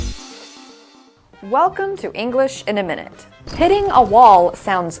Welcome to English in a Minute. Hitting a wall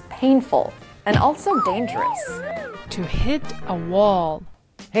sounds painful and also dangerous. To hit a wall.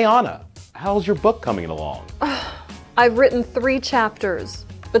 Hey Anna, how's your book coming along? I've written 3 chapters,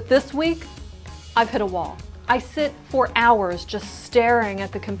 but this week I've hit a wall. I sit for hours just staring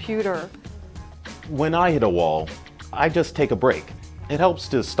at the computer. When I hit a wall, I just take a break. It helps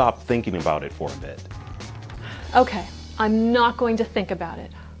to stop thinking about it for a bit. Okay, I'm not going to think about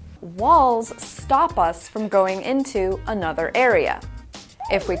it. Walls stop us from going into another area.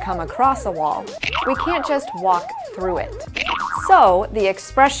 If we come across a wall, we can't just walk through it. So, the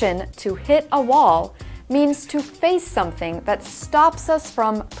expression to hit a wall means to face something that stops us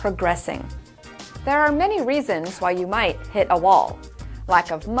from progressing. There are many reasons why you might hit a wall.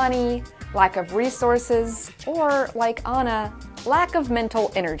 Lack of money, lack of resources, or, like Anna, lack of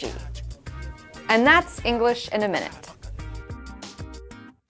mental energy. And that's English in a Minute.